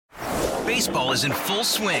Baseball is in full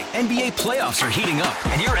swing. NBA playoffs are heating up,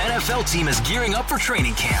 and your NFL team is gearing up for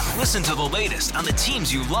training camp. Listen to the latest on the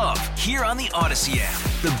teams you love here on the Odyssey app.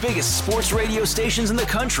 The biggest sports radio stations in the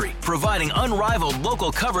country, providing unrivaled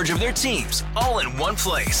local coverage of their teams, all in one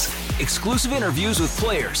place. Exclusive interviews with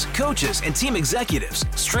players, coaches, and team executives,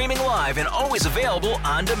 streaming live and always available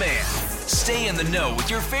on demand. Stay in the know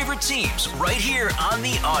with your favorite teams right here on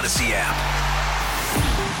the Odyssey app.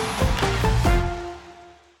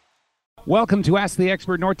 Welcome to Ask the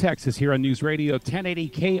Expert North Texas here on News Radio 1080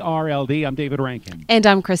 KRLD. I'm David Rankin. And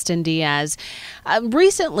I'm Kristen Diaz.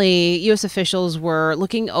 Recently, U.S. officials were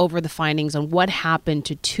looking over the findings on what happened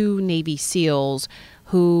to two Navy SEALs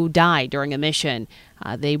who died during a mission.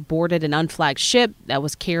 They boarded an unflagged ship that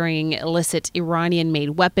was carrying illicit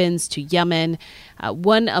Iranian-made weapons to Yemen.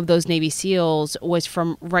 One of those Navy SEALs was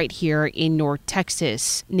from right here in North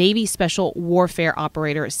Texas. Navy Special Warfare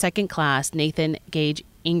Operator, Second Class Nathan Gage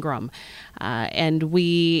Ingram. And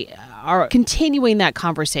we are continuing that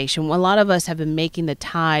conversation. A lot of us have been making the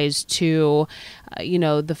ties to,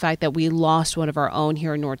 the fact that we lost one of our own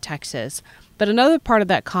here in North Texas. But another part of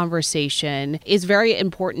that conversation is very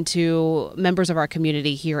important to members of our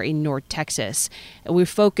community here in North Texas. We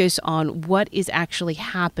focus on what is actually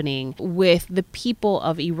happening with the people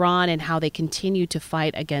of Iran and how they continue to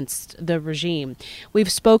fight against the regime.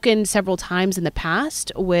 We've spoken several times in the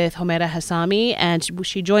past with Homeira Hesami, and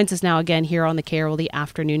she joins us now again here on the KRLD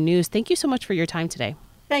Afternoon News. Thank you so much for your time today.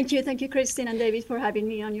 Thank you, Christine and David, for having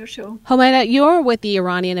me on your show. Homeira, you're with the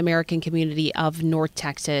Iranian American community of North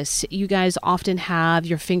Texas. You guys often have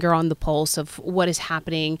your finger on the pulse of what is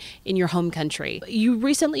happening in your home country. You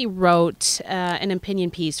recently wrote an opinion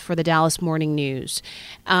piece for the Dallas Morning News,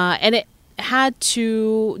 and it had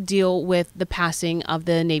to deal with the passing of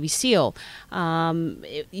the Navy SEAL.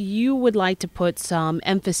 You would like to put some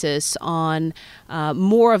emphasis on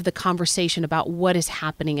more of the conversation about what is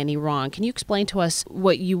happening in Iran. Can you explain to us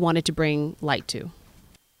what you wanted to bring light to?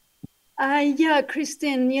 Yeah,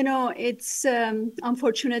 Kristen, it's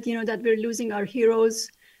unfortunate, that we're losing our heroes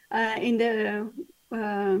in the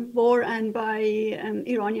war and by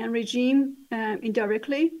Iranian regime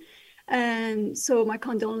indirectly. And so my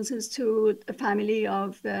condolences to the family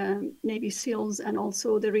of the Navy SEALs and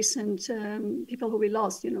also the recent people who we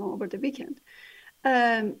lost, over the weekend.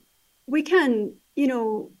 We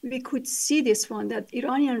could see this one, that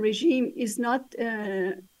Iranian regime is not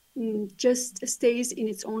just stays in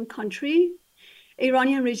its own country.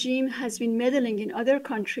 Iranian regime has been meddling in other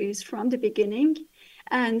countries from the beginning.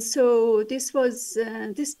 And so this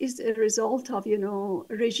is a result of,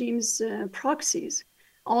 regime's proxies.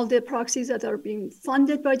 All the proxies that are being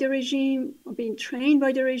funded by the regime, being trained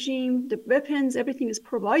by the regime, the weapons, everything is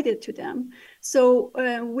provided to them. So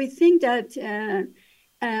we think that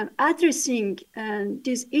addressing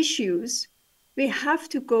these issues, we have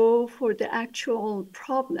to go for the actual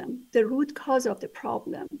problem, the root cause of the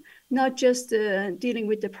problem, not just dealing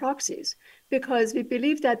with the proxies, because we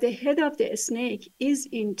believe that the head of the snake is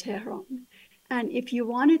in Tehran. And if you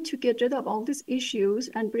wanted to get rid of all these issues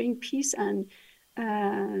and bring peace and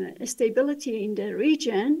stability in the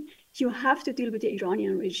region, you have to deal with the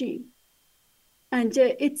Iranian regime. And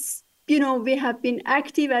it's, we have been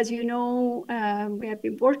active, as you know, we have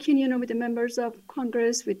been working, with the members of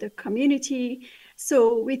Congress, with the community.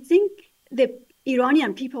 So we think the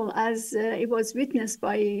Iranian people, as it was witnessed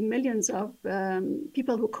by millions of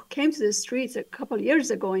people who came to the streets a couple of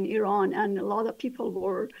years ago in Iran, and a lot of people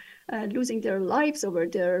were losing their lives over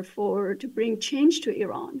there to bring change to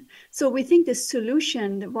Iran. So we think the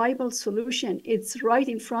solution, the viable solution, it's right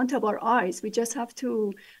in front of our eyes. We just have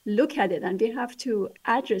to look at it, and we have to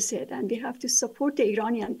address it, and we have to support the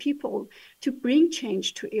Iranian people to bring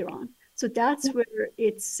change to Iran. So that's where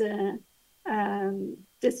it's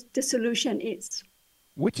the solution is.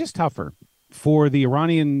 Which is tougher, for the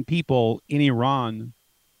Iranian people in Iran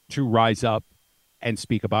to rise up and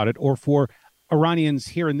speak about it, or for Iranians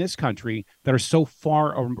here in this country that are so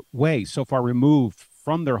far away, so far removed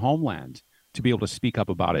from their homeland to be able to speak up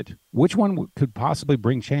about it? Which one could possibly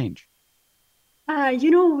bring change?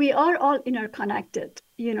 We are all interconnected.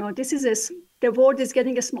 The world is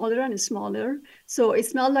getting smaller and smaller. So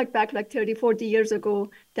it's not like back 30, 40 years ago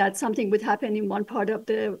that something would happen in one part of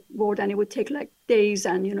the world and it would take days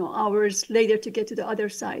and, hours later to get to the other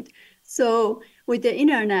side. So with the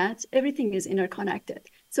internet, everything is interconnected.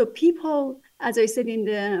 So people, as I said,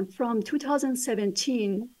 from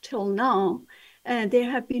 2017 till now, there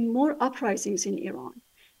have been more uprisings in Iran.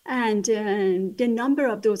 And the number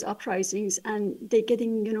of those uprisings, and they're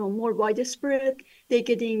getting, more widespread, they're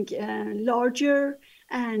getting larger,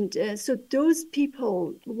 And so those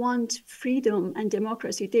people want freedom and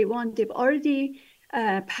democracy. They've already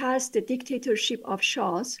passed the dictatorship of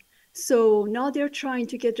Shahs. So now they're trying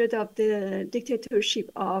to get rid of the dictatorship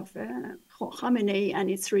of Khamenei and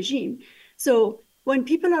its regime. So when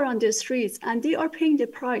people are on the streets and they are paying the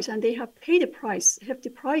price, and they have paid the price, hefty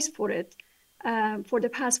price for it, for the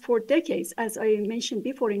past 4 decades, as I mentioned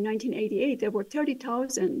before, in 1988, there were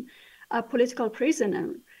 30,000 political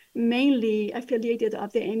prisoners, mainly affiliated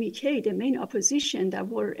of the MEK, the main opposition, that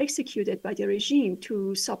were executed by the regime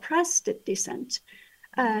to suppress the dissent.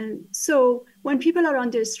 So when people are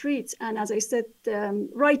on the streets, and as I said,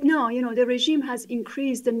 right now, the regime has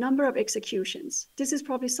increased the number of executions. This is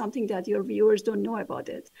probably something that your viewers don't know about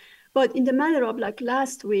it. But in the matter of like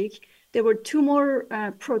last week, there were 2 more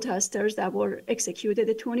protesters that were executed,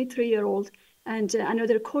 a 23-year-old and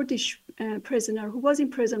another Kurdish prisoner who was in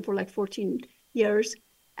prison for like 14 years.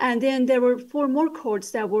 And then there were 4 more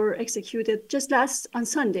Kurds that were executed just on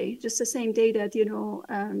Sunday, just the same day that,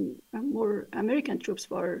 more American troops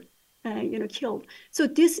were, killed. So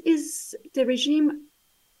this is the regime,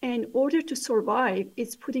 in order to survive,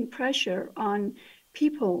 it's putting pressure on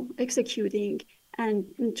people, executing and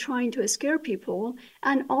trying to scare people.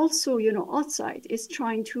 And also, outside is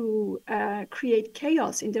trying to create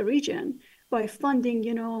chaos in the region by funding,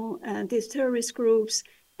 these terrorist groups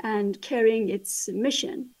and carrying its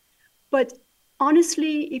mission. But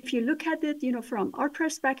honestly, if you look at it, from our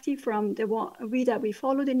perspective, from the way that we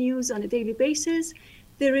follow the news on a daily basis,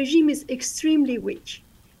 the regime is extremely weak.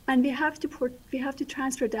 And we have to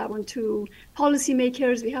transfer that one to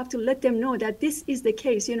policymakers. We have to let them know that this is the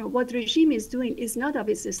case. What the regime is doing is not of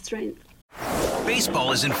its strength.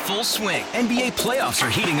 Baseball is in full swing. NBA playoffs are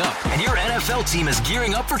heating up, and your NFL team is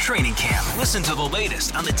gearing up for training camp. Listen to the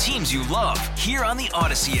latest on the teams you love here on the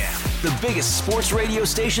Odyssey app. The biggest sports radio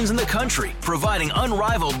stations in the country, providing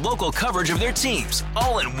unrivaled local coverage of their teams,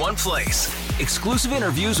 all in one place. Exclusive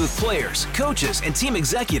interviews with players, coaches, and team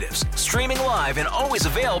executives, streaming live and always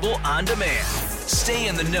available on demand. Stay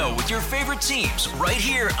in the know with your favorite teams right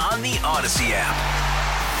here on the Odyssey app.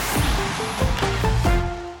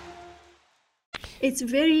 It's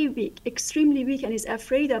very weak, extremely weak, and is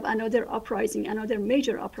afraid of another uprising, another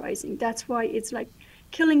major uprising. That's why it's like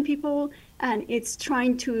killing people, and it's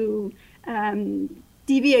trying to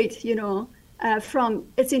deviate, from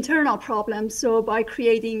its internal problems. So by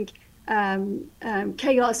creating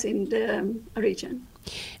chaos in the region.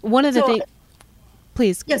 One of the things,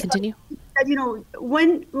 please continue.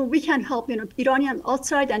 When we can help, Iranian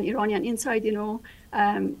outside and Iranian inside,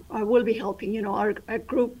 will be helping. Our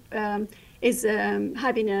group is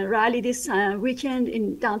having a rally this weekend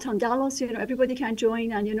in downtown Dallas. Everybody can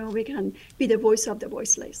join, and we can be the voice of the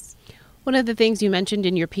voiceless. One of the things you mentioned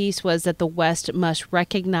in your piece was that the West must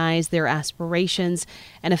recognize their aspirations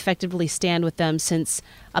and effectively stand with them, since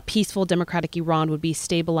a peaceful, democratic Iran would be a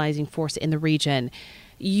stabilizing force in the region.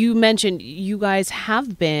 You mentioned you guys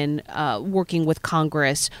have been working with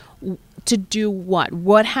Congress to do what?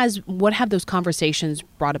 What have those conversations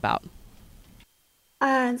brought about?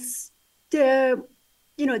 The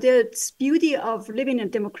beauty of living in a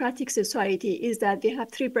democratic society is that we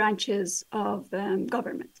have 3 branches of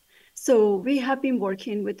government. So we have been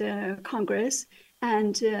working with the Congress,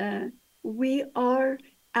 and we are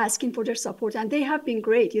asking for their support, and they have been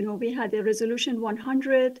great. We had a resolution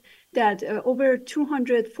 100 that over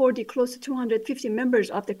 240, close to 250 members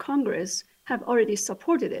of the Congress have already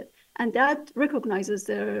supported it, and that recognizes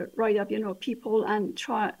the right of people and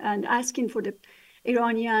asking for the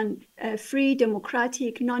Iranian free,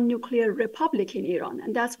 democratic, non-nuclear republic in Iran.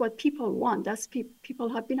 And that's what people want. People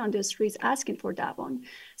have been on the streets asking for that one.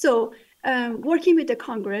 So working with the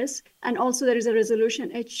Congress, and also there is a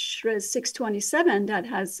resolution H.Res. 627 that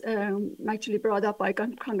has actually brought up by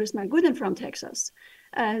Congressman Gooden from Texas.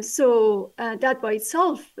 So that by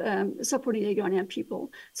itself supporting the Iranian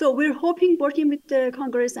people. So we're hoping, working with the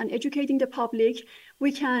Congress and educating the public,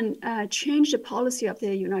 we can change the policy of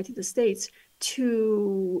the United States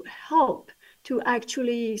to help to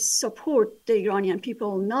actually support the Iranian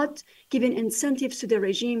people, not giving incentives to the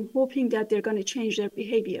regime, hoping that they're going to change their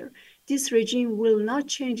behavior. This regime will not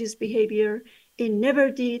change its behavior. It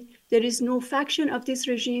never did. There is no faction of this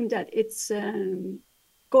regime that it's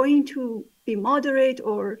going to be moderate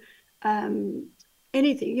or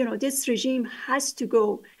anything. This regime has to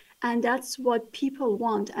go, and that's what people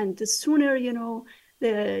want. And the sooner,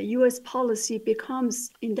 the U.S. policy becomes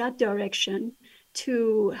in that direction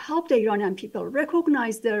to help the Iranian people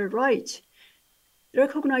recognize the right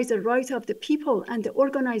of the people and the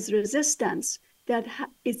organized resistance that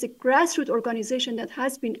is a grassroots organization that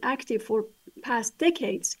has been active for past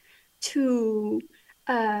decades, to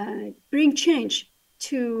bring change,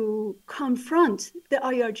 to confront the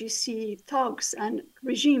IRGC thugs and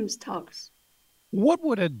regimes thugs. What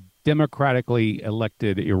would a democratically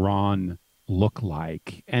elected Iran look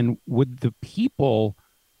like? And would the people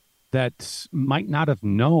that might not have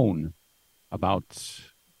known about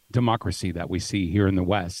democracy that we see here in the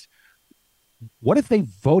West, what if they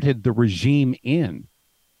voted the regime in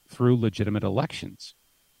through legitimate elections?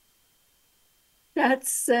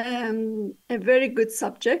 That's a very good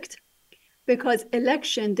subject, because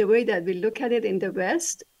election, the way that we look at it in the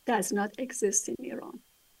West, does not exist in Iran.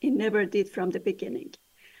 It never did from the beginning.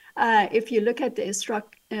 If you look at the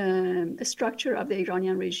structure of the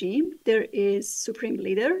Iranian regime, there is supreme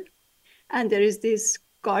leader, and there is this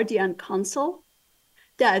guardian council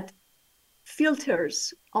that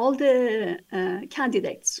filters all the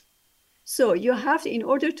candidates. So you have to, in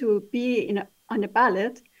order to be on a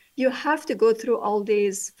ballot, you have to go through all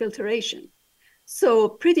these filtration. So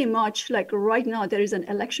pretty much like right now, there is an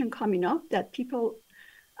election coming up that people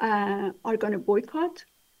are going to boycott.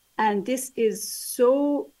 And this is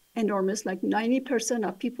so enormous, like 90%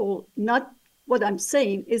 of people, not what I'm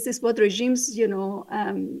saying, is this what regimes,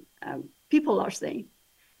 people are saying.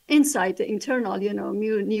 Inside the internal,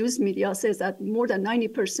 news media says that more than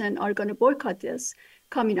 90% are going to boycott this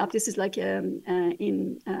coming up. This is like in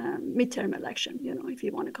midterm election, if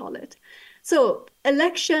you want to call it. So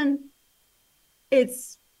election,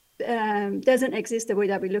 it's doesn't exist the way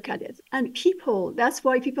that we look at it. And people, that's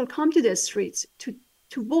why people come to the streets to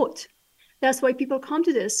vote. That's why people come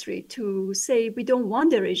to the street to say, we don't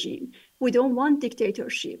want the regime. We don't want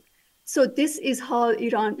dictatorship. So this is how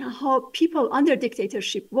people under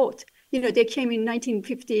dictatorship vote. They came in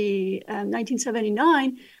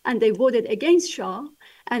 1979, and they voted against Shah,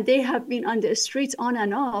 and they have been on the streets on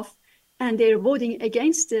and off, and they're voting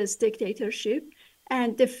against this dictatorship.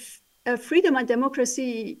 And the freedom and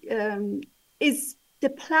democracy is the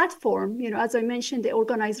platform, as I mentioned, the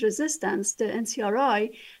organized resistance, the NCRI,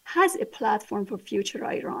 has a platform for future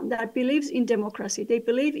Iran that believes in democracy. They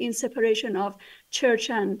believe in separation of church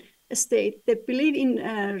and state. They believe in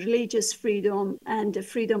religious freedom and the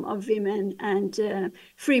freedom of women and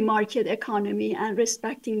free market economy and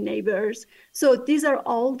respecting neighbors. So these are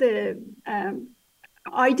all the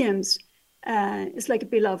items. It's like a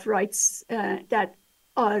Bill of Rights that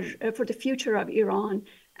are for the future of Iran.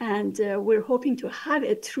 And we're hoping to have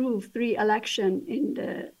a true free election in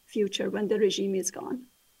the future when the regime is gone.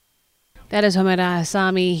 That is Homeira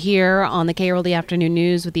Hesami here on the KRLD Afternoon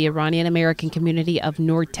News with the Iranian American community of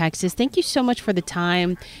North Texas. Thank you so much for the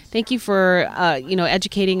time. Thank you for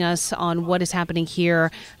educating us on what is happening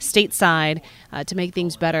here stateside to make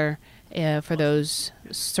things better for those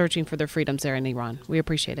searching for their freedoms there in Iran. We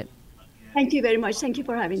appreciate it. Thank you very much. Thank you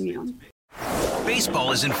for having me on.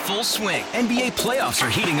 Baseball is in full swing. NBA playoffs are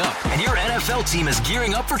heating up, and your NFL team is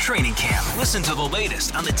gearing up for training camp. Listen to the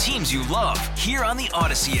latest on the teams you love here on the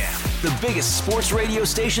Odyssey app. The biggest sports radio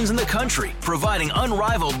stations in the country, providing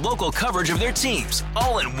unrivaled local coverage of their teams,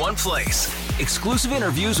 all in one place. Exclusive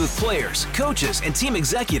interviews with players, coaches, and team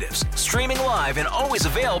executives, streaming live and always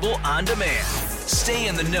available on demand. Stay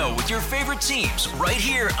in the know with your favorite teams right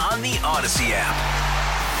here on the Odyssey app.